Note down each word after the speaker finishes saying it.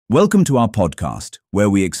Welcome to our podcast, where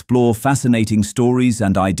we explore fascinating stories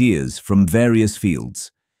and ideas from various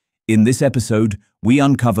fields. In this episode, we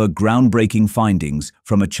uncover groundbreaking findings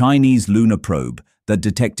from a Chinese lunar probe that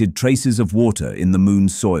detected traces of water in the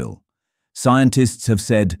moon's soil. Scientists have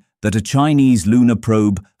said that a Chinese lunar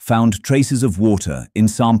probe found traces of water in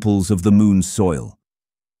samples of the moon's soil.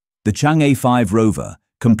 The Chang'e 5 rover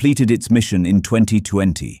completed its mission in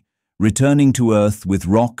 2020, returning to Earth with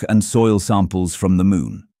rock and soil samples from the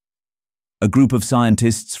moon. A group of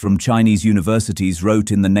scientists from Chinese universities wrote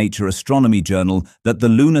in the Nature Astronomy journal that the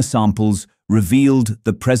lunar samples revealed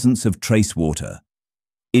the presence of trace water.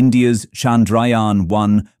 India's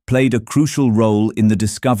Chandrayaan-1 played a crucial role in the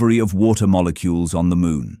discovery of water molecules on the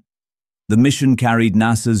moon. The mission carried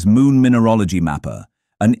NASA's Moon Mineralogy Mapper,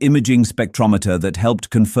 an imaging spectrometer that helped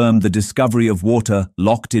confirm the discovery of water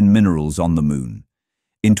locked in minerals on the moon.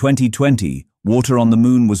 In 2020, water on the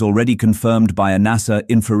moon was already confirmed by a NASA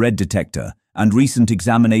infrared detector, and recent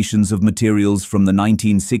examinations of materials from the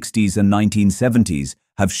 1960s and 1970s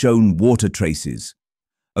have shown water traces.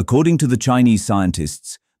 According to the Chinese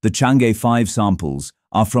scientists, the Chang'e 5 samples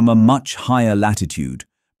are from a much higher latitude,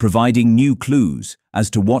 providing new clues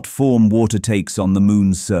as to what form water takes on the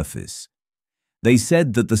moon's surface. They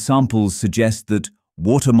said that the samples suggest that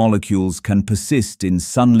water molecules can persist in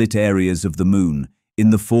sunlit areas of the moon in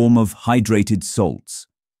the form of hydrated salts.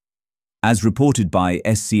 As reported by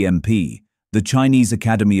SCMP, the Chinese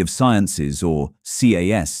Academy of Sciences, or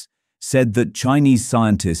CAS, said that Chinese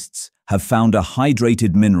scientists have found a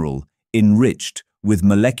hydrated mineral enriched with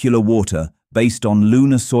molecular water based on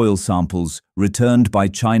lunar soil samples returned by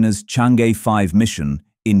China's Chang'e 5 mission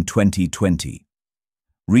in 2020.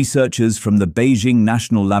 Researchers from the Beijing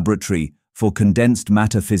National Laboratory for Condensed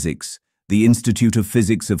Matter Physics, the Institute of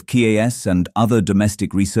Physics of CAS, and other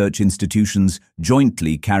domestic research institutions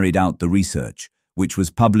jointly carried out the research, which was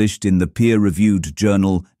published in the peer-reviewed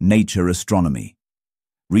journal Nature Astronomy.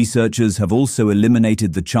 Researchers have also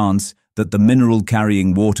eliminated the chance that the mineral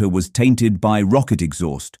carrying water was tainted by rocket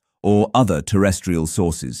exhaust or other terrestrial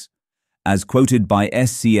sources. As quoted by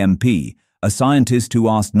SCMP, a scientist who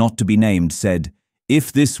asked not to be named said, "If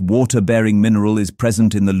this water-bearing mineral is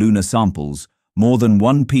present in the lunar samples, more than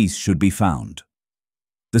one piece should be found."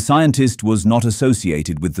 The scientist was not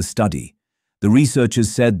associated with the study. The researchers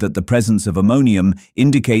said that the presence of ammonium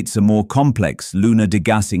indicates a more complex lunar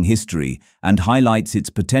degassing history and highlights its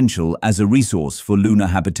potential as a resource for lunar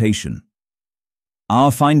habitation.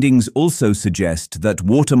 Our findings also suggest that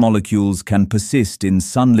water molecules can persist in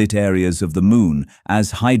sunlit areas of the moon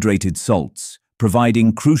as hydrated salts,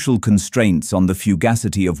 providing crucial constraints on the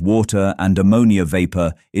fugacity of water and ammonia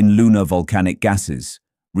vapor in lunar volcanic gases,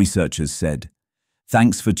 researchers said.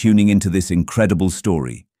 Thanks for tuning into this incredible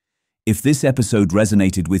story. If this episode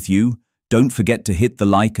resonated with you, don't forget to hit the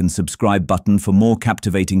like and subscribe button for more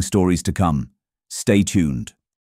captivating stories to come. Stay tuned.